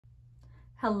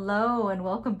Hello and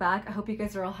welcome back. I hope you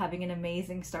guys are all having an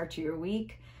amazing start to your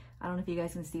week. I don't know if you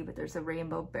guys can see, but there's a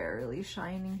rainbow barely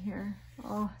shining here.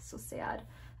 Oh, so sad.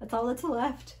 That's all that's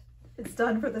left. It's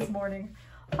done for this morning.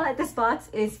 But this box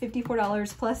is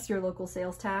 $54 plus your local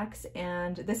sales tax,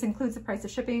 and this includes the price of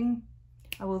shipping.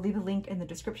 I will leave a link in the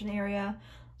description area.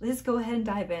 Let's go ahead and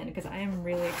dive in because I am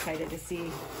really excited to see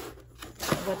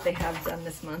what they have done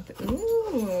this month.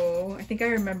 Ooh, I think I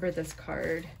remember this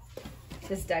card.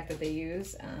 This deck that they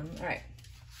use. All right,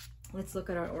 let's look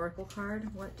at our oracle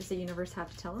card. What does the universe have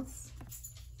to tell us?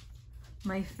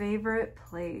 My favorite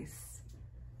place.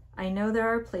 I know there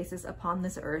are places upon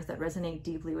this earth that resonate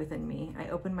deeply within me. I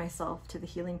open myself to the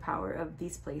healing power of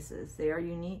these places. They are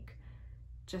unique,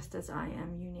 just as I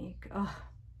am unique. Oh,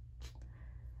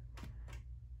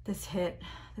 this hit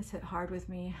hard with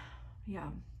me. Yeah,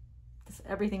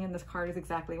 everything in this card is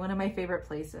exactly one of my favorite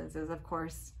places. Is of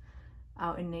course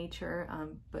out in nature,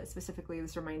 but specifically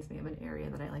this reminds me of an area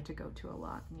that I like to go to a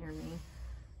lot near me.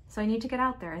 So I need to get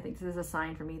out there. I think this is a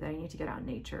sign for me that I need to get out in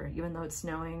nature. Even though it's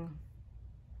snowing,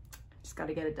 just got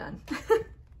to get it done.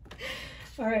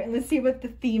 All right, let's see what the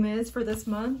theme is for this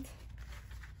month.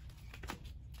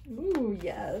 Ooh,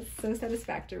 yes, so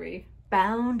satisfactory.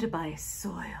 Bound by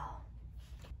soil.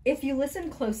 If you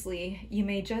listen closely, you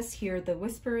may just hear the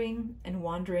whispering and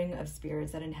wandering of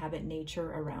spirits that inhabit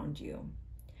nature around you.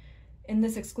 In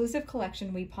this exclusive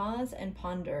collection, we pause and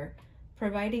ponder,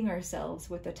 providing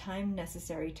ourselves with the time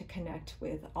necessary to connect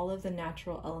with all of the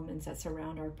natural elements that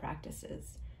surround our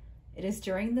practices. It is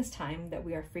during this time that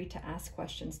we are free to ask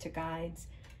questions to guides,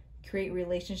 create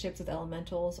relationships with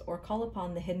elementals, or call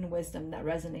upon the hidden wisdom that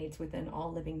resonates within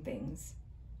all living things.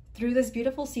 Through this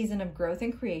beautiful season of growth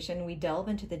and creation, we delve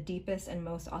into the deepest and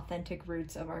most authentic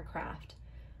roots of our craft,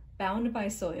 bound by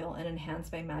soil and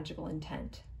enhanced by magical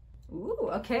intent. Ooh,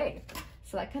 okay,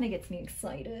 so that kind of gets me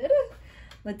excited.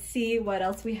 Let's see what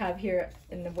else we have here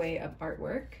in the way of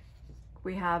artwork.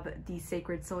 We have the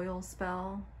Sacred Soil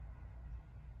spell.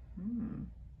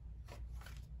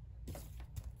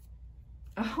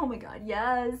 Oh my god,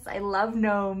 yes, I love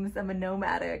gnomes. I'm a gnome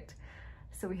addict.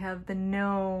 So we have the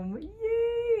gnome,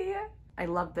 yay! I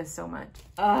love this so much.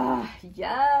 Ah,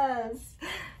 yes,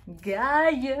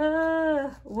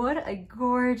 Gaia! What a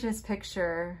gorgeous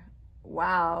picture.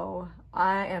 Wow,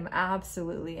 I am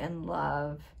absolutely in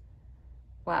love.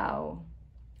 Wow,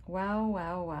 wow,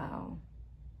 wow, wow.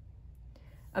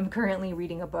 I'm currently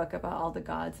reading a book about all the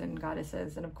gods and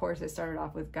goddesses, and of course it started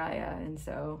off with Gaia, and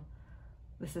so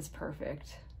this is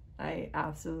perfect. I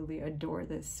absolutely adore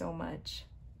this so much.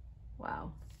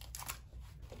 Wow.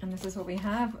 And this is what we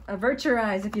have. Avert your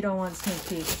eyes if you don't want sneak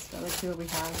peeks. So let's see what we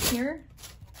have here.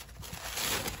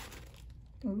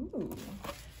 Ooh.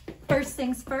 First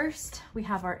things first, we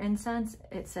have our incense.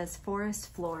 It says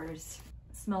Forest Floors.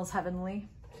 It smells heavenly.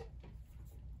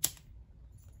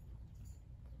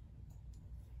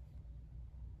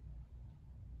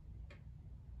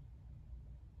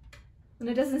 And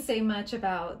it doesn't say much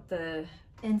about the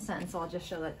incense, so I'll just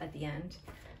show that at the end.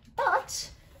 But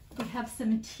we have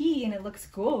some tea and it looks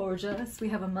gorgeous. We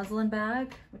have a muslin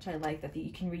bag, which I like that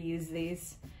you can reuse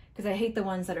these, because I hate the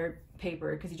ones that are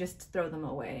paper because you just throw them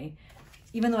away.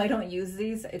 Even though I don't use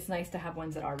these, it's nice to have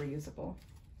ones that are reusable.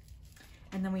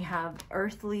 And then we have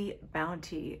Earthly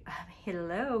Bounty.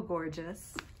 Hello,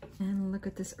 gorgeous. And look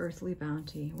at this Earthly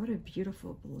Bounty. What a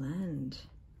beautiful blend.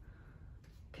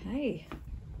 Okay.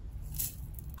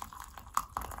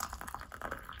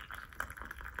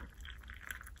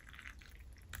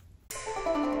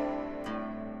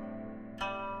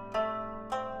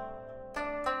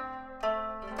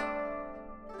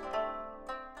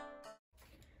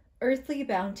 Earthly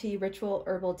Bounty Ritual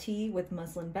Herbal Tea with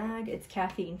Muslin Bag. It's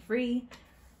caffeine free.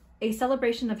 A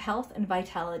celebration of health and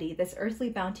vitality, this Earthly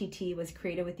Bounty tea was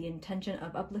created with the intention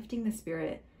of uplifting the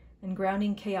spirit and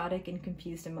grounding chaotic and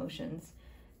confused emotions.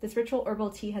 This ritual herbal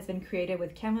tea has been created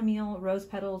with chamomile, rose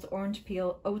petals, orange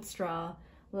peel, oat straw,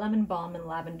 lemon balm, and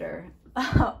lavender.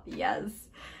 Oh, yes.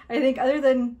 I think other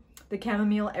than the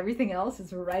chamomile, everything else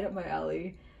is right up my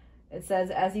alley. It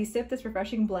says, as you sip this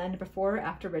refreshing blend before or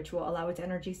after ritual, allow its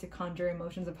energies to conjure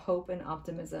emotions of hope and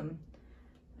optimism.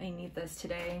 I need this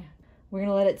today. We're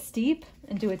gonna let it steep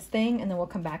and do its thing, and then we'll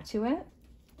come back to it.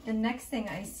 And next thing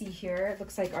I see here, it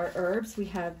looks like our herbs. We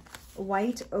have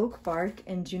white oak bark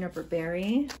and juniper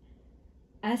berry.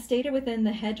 As stated within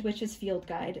the Hedge Witch's Field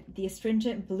Guide, the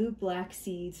astringent blue-black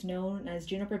seeds known as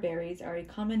juniper berries are a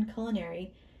common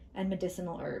culinary and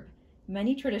medicinal herb.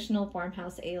 Many traditional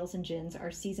farmhouse ales and gins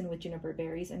are seasoned with juniper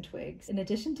berries and twigs. In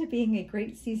addition to being a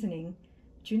great seasoning,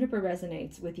 juniper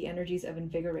resonates with the energies of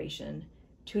invigoration,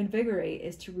 To invigorate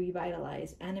is to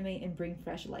revitalize, animate, and bring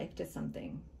fresh life to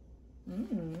something.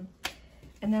 And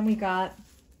then we got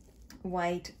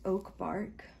white oak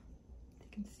bark. You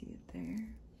can see it there.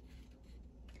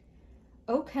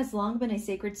 Oak has long been a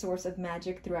sacred source of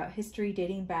magic throughout history,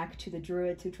 dating back to the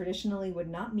Druids, who traditionally would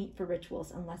not meet for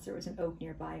rituals unless there was an oak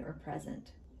nearby or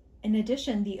present. In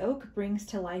addition, the oak brings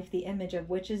to life the image of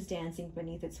witches dancing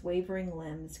beneath its wavering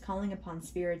limbs, calling upon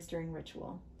spirits during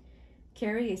ritual.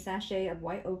 Carry a sachet of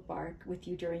white oak bark with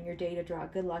you during your day to draw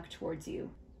good luck towards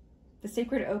you. The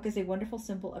sacred oak is a wonderful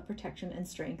symbol of protection and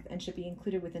strength and should be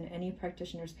included within any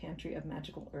practitioner's pantry of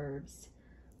magical herbs.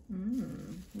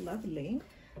 Lovely.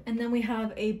 And then we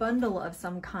have a bundle of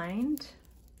some kind.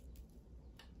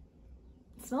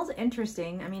 It smells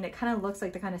interesting. I mean, it kind of looks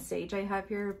like the kind of sage I have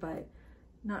here, but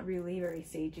not really very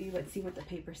sagey. Let's see what the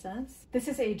paper says. This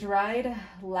is a dried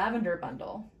lavender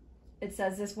bundle. It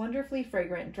says, this wonderfully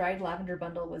fragrant dried lavender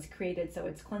bundle was created so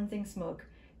its cleansing smoke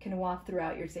can waft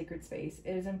throughout your sacred space.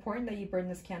 It is important that you burn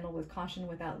this candle with caution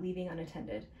without leaving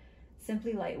unattended.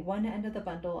 Simply light one end of the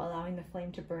bundle, allowing the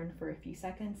flame to burn for a few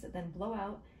seconds, then blow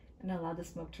out and allow the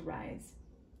smoke to rise.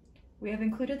 We have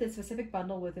included this specific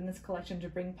bundle within this collection to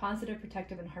bring positive,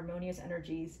 protective, and harmonious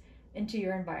energies into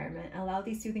your environment. Allow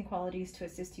these soothing qualities to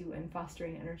assist you in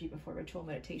fostering energy before ritual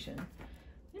meditation.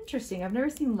 Interesting. I've never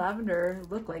seen lavender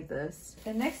look like this.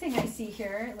 The next thing I see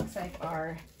here, it looks like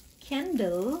our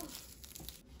candle.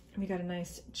 We got a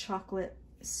nice chocolate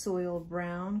soil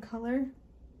brown color.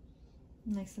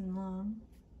 Nice and long.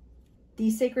 The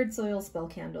Sacred Soil Spell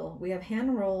Candle. We have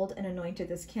hand rolled and anointed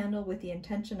this candle with the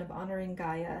intention of honoring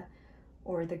Gaia,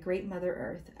 or the Great Mother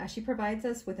Earth. As she provides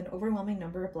us with an overwhelming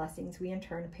number of blessings, we in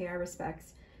turn pay our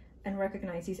respects and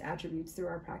recognize these attributes through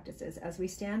our practices. As we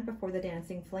stand before the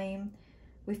dancing flame,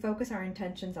 we focus our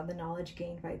intentions on the knowledge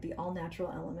gained by the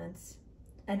all-natural elements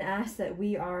and ask that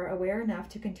we are aware enough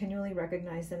to continually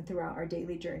recognize them throughout our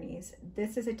daily journeys.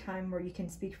 This is a time where you can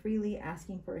speak freely,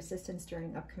 asking for assistance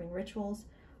during upcoming rituals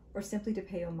or simply to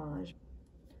pay homage.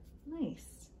 Nice.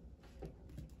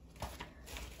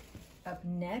 Up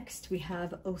next, we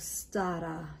have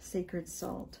Ostara Sacred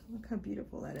Salt. Look how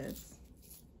beautiful that is.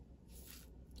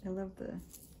 I love the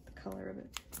color of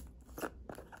it.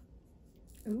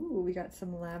 Ooh, we got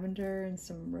some lavender and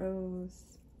some rose.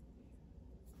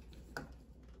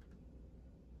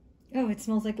 Oh, it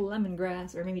smells like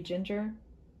lemongrass or maybe ginger,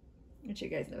 which you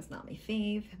guys know is not my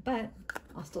fave, but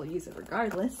I'll still use it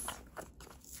regardless.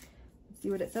 Let's see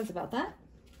what it says about that.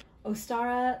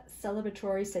 Ostara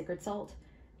Celebratory Sacred Salt.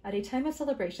 At a time of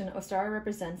celebration, Ostara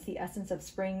represents the essence of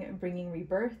spring, bringing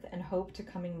rebirth and hope to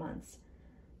coming months.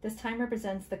 This time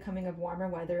represents the coming of warmer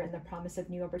weather and the promise of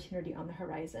new opportunity on the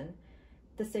horizon.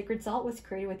 The sacred salt was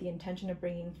created with the intention of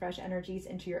bringing fresh energies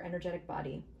into your energetic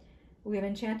body. We have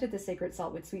enchanted the sacred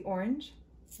salt with sweet orange,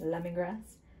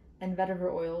 lemongrass, and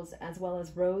vetiver oils, as well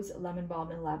as rose, lemon balm,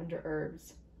 and lavender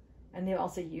herbs. And they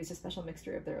also use a special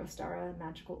mixture of their Ostara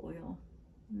magical oil.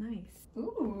 Nice.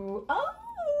 Ooh, oh,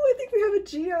 I think we have a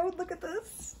geode. Look at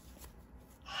this.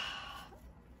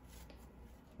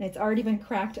 It's already been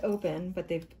cracked open, but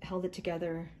they've held it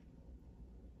together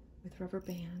with rubber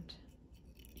band.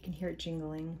 You can hear it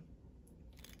jingling.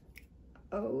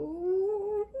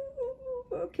 Oh,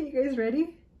 okay, you guys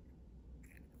ready?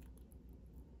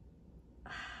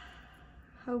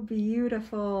 How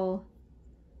beautiful.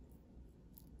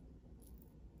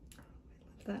 I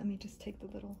love that. Let me just take the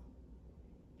little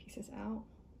pieces out.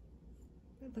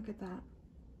 Look at that.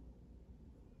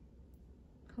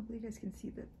 Hopefully you guys can see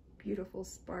the beautiful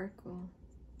sparkle.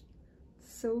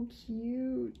 So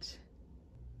cute.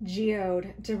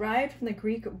 Geode, derived from the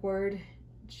Greek word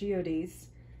geodes,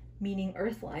 meaning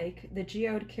earth-like, the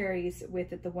geode carries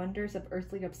with it the wonders of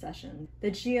earthly obsession.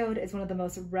 The geode is one of the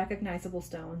most recognizable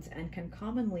stones and can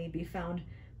commonly be found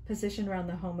positioned around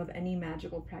the home of any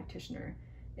magical practitioner.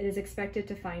 It is expected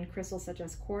to find crystals such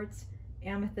as quartz,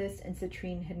 amethyst, and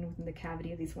citrine hidden within the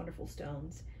cavity of these wonderful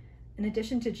stones. In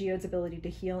addition to geode's ability to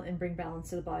heal and bring balance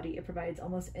to the body, it provides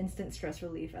almost instant stress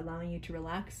relief, allowing you to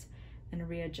relax and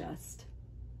readjust.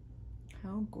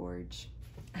 How gorge.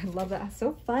 I love that.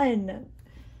 So fun.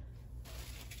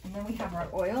 And then we have our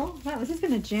oil. Wow, this has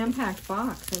been a jam-packed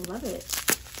box. I love it.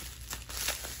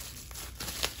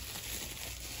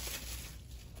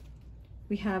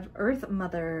 We have Earth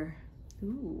Mother.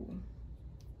 Ooh.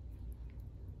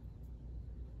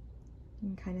 You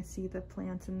can kind of see the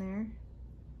plants in there.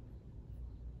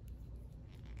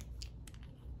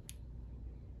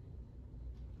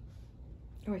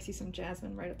 Oh, I see some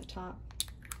jasmine right at the top.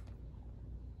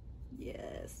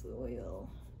 Yes, oil.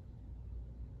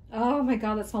 Oh my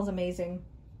God, that smells amazing.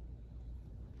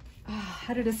 Oh,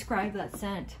 how to describe that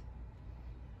scent?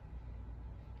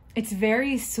 It's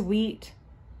very sweet,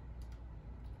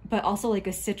 but also like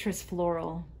a citrus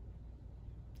floral.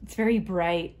 It's very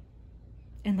bright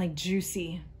and like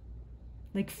juicy,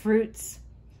 like fruits.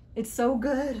 It's so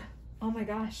good. Oh my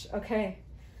gosh. Okay,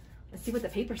 let's see what the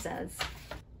paper says.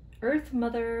 Earth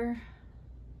Mother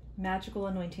Magical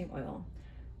Anointing Oil.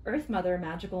 Earth Mother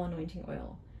Magical Anointing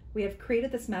Oil. We have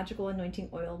created this magical anointing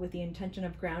oil with the intention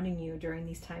of grounding you during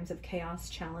these times of chaos,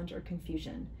 challenge, or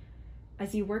confusion.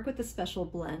 As you work with the special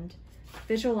blend,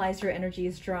 visualize your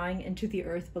energies drawing into the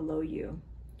earth below you.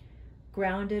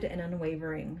 Grounded and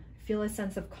unwavering, feel a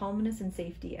sense of calmness and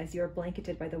safety as you are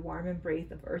blanketed by the warm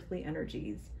embrace of earthly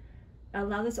energies.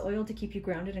 Allow this oil to keep you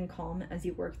grounded and calm as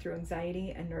you work through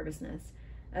anxiety and nervousness.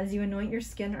 As you anoint your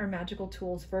skin or magical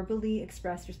tools, verbally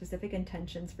express your specific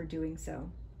intentions for doing so.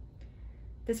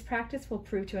 This practice will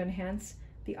prove to enhance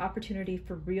the opportunity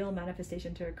for real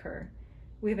manifestation to occur.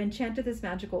 We have enchanted this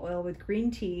magical oil with green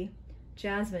tea,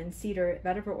 jasmine, cedar,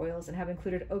 vetiver oils, and have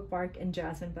included oak bark and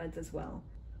jasmine buds as well.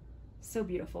 So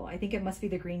beautiful. I think it must be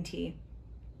the green tea.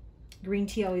 Green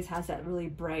tea always has that really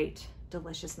bright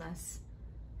deliciousness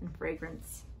and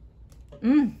fragrance.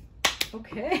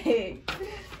 Okay.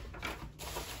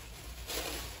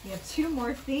 We have 2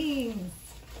 more things.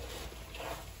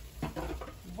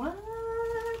 What?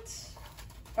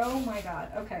 Oh my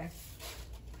God. Okay.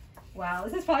 Wow,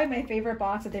 this is probably my favorite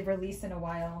box that they've released in a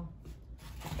while.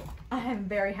 I am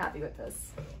very happy with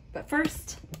this. But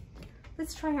first,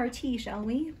 let's try our tea, shall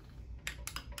we?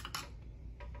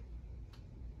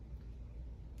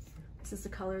 This is the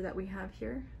color that we have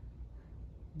here.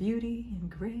 Beauty and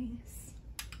grace.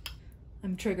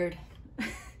 I'm triggered.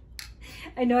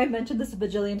 I know I've mentioned this a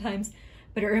bajillion times,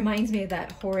 but it reminds me of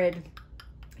that horrid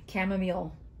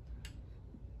chamomile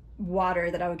water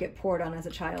that I would get poured on as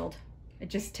a child. It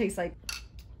just tastes like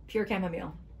pure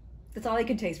chamomile. That's all I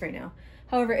can taste right now.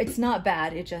 However, it's not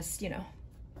bad. It just, you know,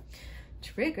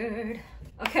 triggered.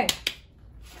 Okay.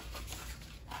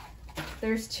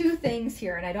 There's 2 things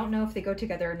here, and I don't know if they go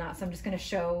together or not, so I'm just going to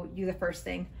show you the first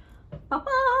thing.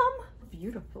 Ba-bam!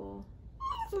 Beautiful.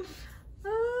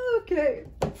 Okay,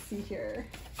 let's see here.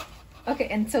 Okay,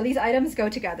 and so these items go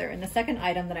together. And the second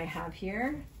item that I have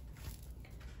here,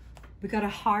 we got a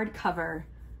hardcover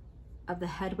of the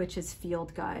Head Witch's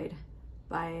Field Guide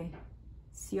by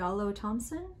Ciolo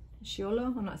Thompson.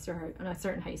 Ciolo? I'm not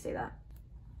certain how you say that.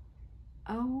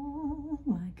 Oh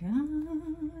my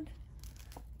God.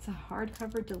 It's a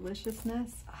hardcover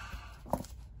deliciousness.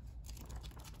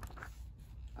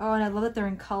 Oh, and I love that they're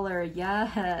in color.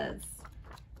 Yes.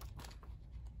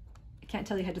 I can't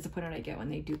tell you how disappointed I get when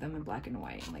they do them in black and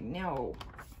white. I'm like, no.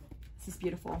 This is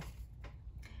beautiful.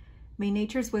 May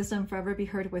nature's wisdom forever be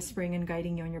heard whispering and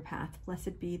guiding you on your path.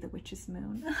 Blessed be the witch's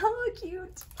moon. Oh,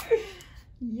 cute.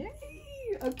 Yay.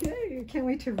 Okay, can't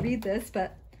wait to read this,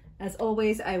 but as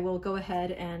always, I will go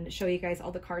ahead and show you guys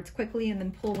all the cards quickly and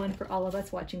then pull one for all of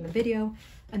us watching the video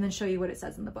and then show you what it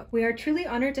says in the book. We are truly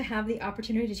honored to have the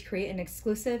opportunity to create an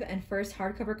exclusive and first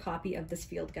hardcover copy of this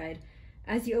field guide.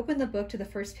 As you open the book to the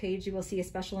first page, you will see a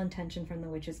special intention from the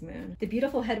Witch's Moon. The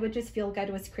beautiful Head Witch's Field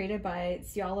Guide was created by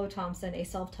Ciolo Thompson, a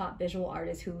self-taught visual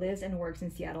artist who lives and works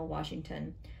in Seattle,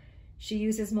 Washington. She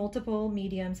uses multiple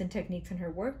mediums and techniques in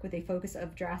her work with a focus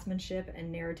of draftsmanship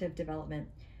and narrative development.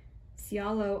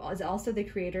 Ciolo is also the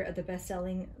creator of the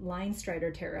best-selling Line Strider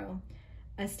Tarot,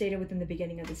 as stated within the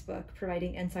beginning of this book,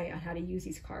 providing insight on how to use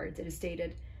these cards. It is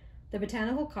stated, the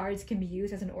botanical cards can be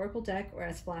used as an oracle deck or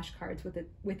as flashcards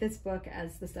with this book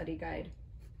as the study guide.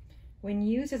 When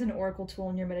used as an oracle tool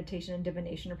in your meditation and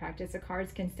divination or practice, the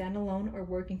cards can stand alone or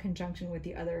work in conjunction with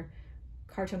the other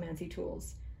cartomancy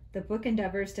tools. The book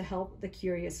endeavors to help the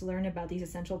curious learn about these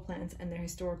essential plants and their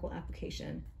historical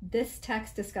application. This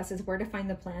text discusses where to find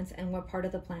the plants and what part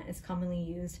of the plant is commonly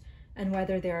used and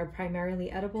whether they are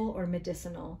primarily edible or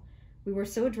medicinal. We were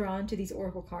so drawn to these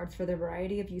oracle cards for their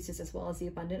variety of uses as well as the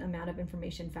abundant amount of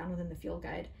information found within the field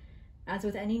guide. As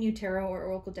with any new tarot or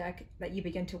oracle deck that you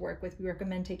begin to work with, we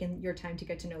recommend taking your time to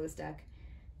get to know this deck.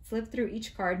 Flip through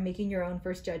each card, making your own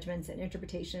first judgments and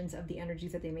interpretations of the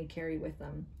energies that they may carry with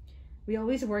them. We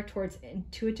always work towards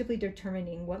intuitively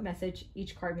determining what message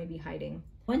each card may be hiding.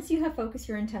 Once you have focused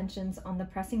your intentions on the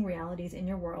pressing realities in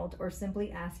your world or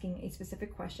simply asking a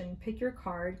specific question, pick your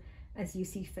card as you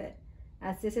see fit.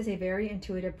 As this is a very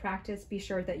intuitive practice, be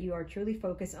sure that you are truly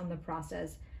focused on the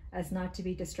process as not to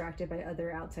be distracted by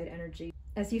other outside energy.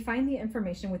 As you find the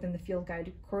information within the field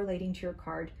guide correlating to your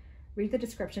card, read the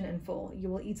description in full. You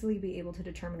will easily be able to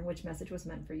determine which message was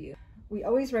meant for you. We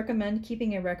always recommend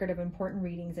keeping a record of important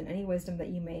readings and any wisdom that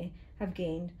you may have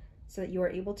gained so that you are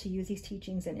able to use these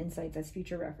teachings and insights as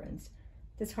future reference.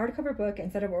 This hardcover book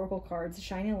and set of oracle cards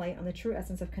shine a light on the true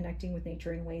essence of connecting with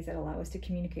nature in ways that allow us to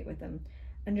communicate with them,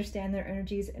 understand their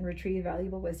energies, and retrieve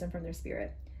valuable wisdom from their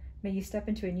spirit. May you step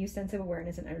into a new sense of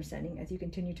awareness and understanding as you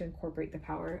continue to incorporate the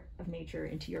power of nature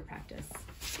into your practice.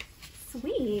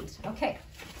 Sweet. Okay.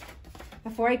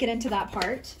 Before I get into that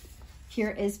part,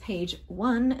 here is page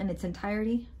 1 in its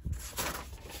entirety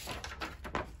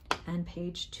and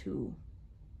page 2.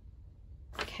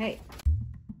 Okay.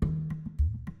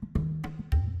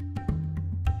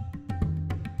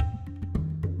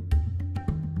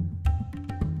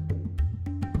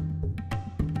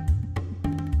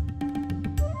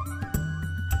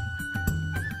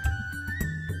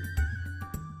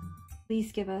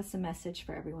 Please give us a message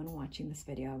for everyone watching this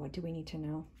video. What do we need to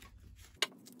know?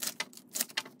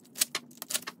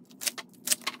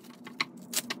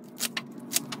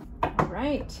 All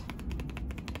right.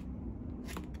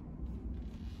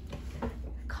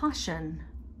 Caution,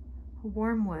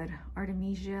 wormwood,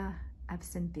 Artemisia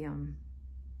absinthium.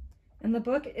 And the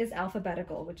book is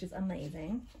alphabetical, which is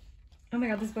amazing. Oh my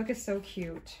God, this book is so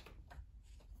cute.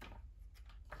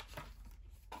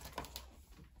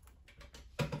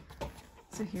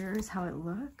 So here's how it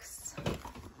looks. If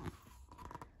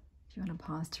you want to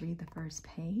pause to read the first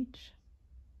page.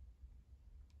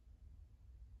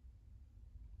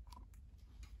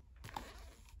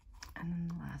 And then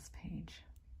the last page.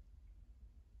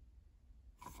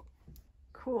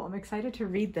 Cool, I'm excited to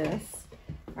read this.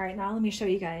 All right, now let me show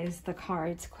you guys the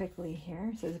cards quickly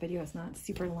here, so this video is not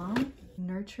super long.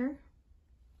 Nurture.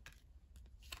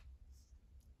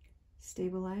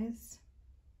 Stabilize.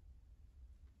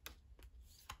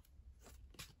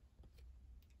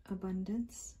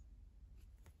 Abundance.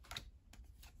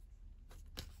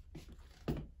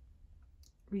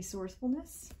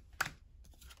 Resourcefulness.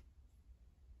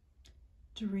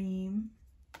 Dream.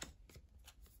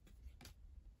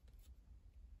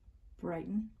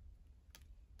 Brighten.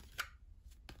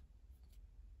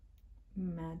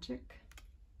 Magic.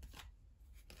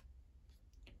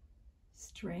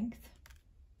 Strength.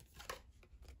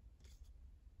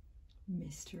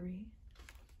 Mystery.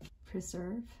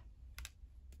 Preserve.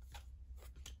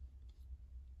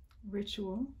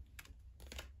 Ritual.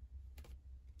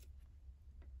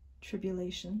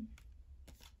 Tribulation.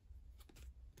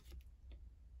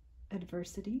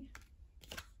 Adversity.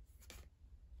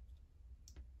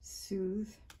 Soothe.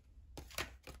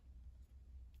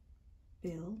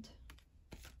 Build.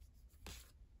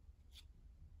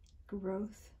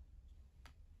 Growth.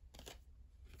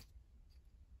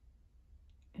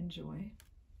 Enjoy.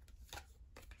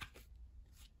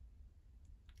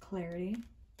 Clarity.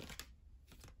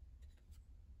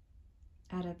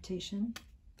 Adaptation.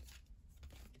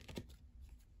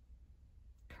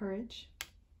 Courage.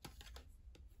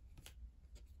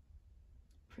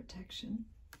 Protection.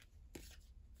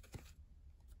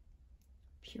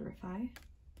 Purify.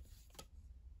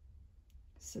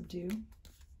 Subdue.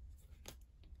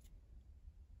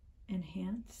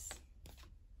 Enhance.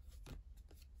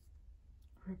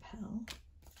 Repel.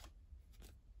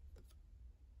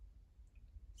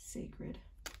 Sacred.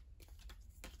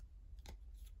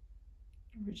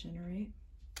 Regenerate.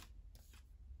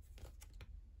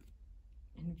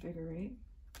 Invigorate.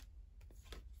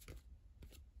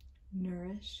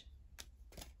 Nourish.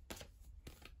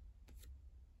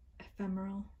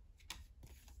 Ephemeral.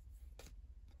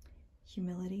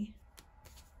 Humility.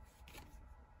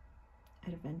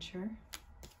 Adventure.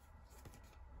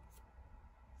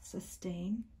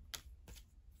 Sustain.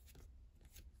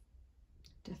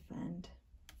 Defend.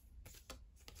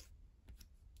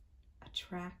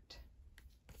 Attract.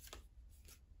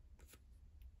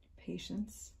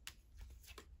 Patience.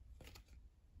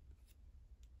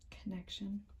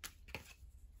 Connection.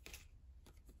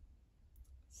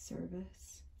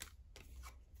 Service.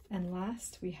 And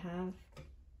last we have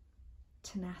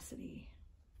tenacity.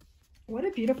 What a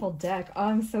beautiful deck. Oh,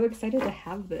 I'm so excited to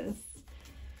have this.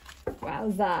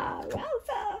 Wowza,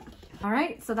 wowza. All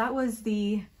right, so that was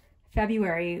the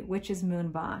February Witch's Moon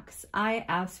box. I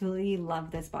absolutely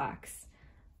love this box.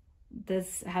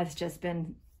 This has just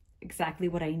been exactly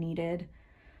what I needed.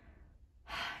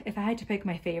 If I had to pick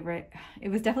my favorite,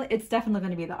 it's definitely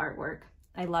going to be the artwork.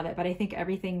 I love it, but I think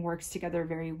everything works together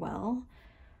very well.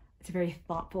 It's a very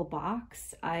thoughtful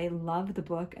box. I love the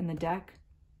book and the deck,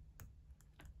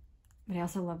 but I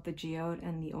also love the geode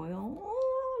and the oil.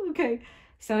 Oh, okay,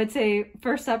 so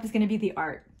first up is going to be the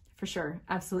art, for sure.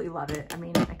 Absolutely love it. I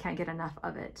mean, I can't get enough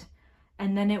of it.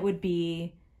 And then it would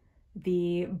be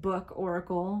the book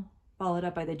oracle, followed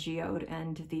up by the geode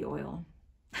and the oil.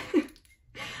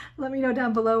 Let me know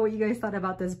down below what you guys thought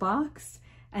about this box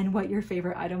and what your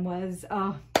favorite item was.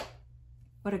 Oh,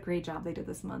 What a great job they did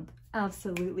this month.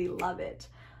 Absolutely love it.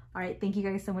 All right, thank you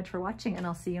guys so much for watching, and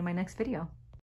I'll see you in my next video.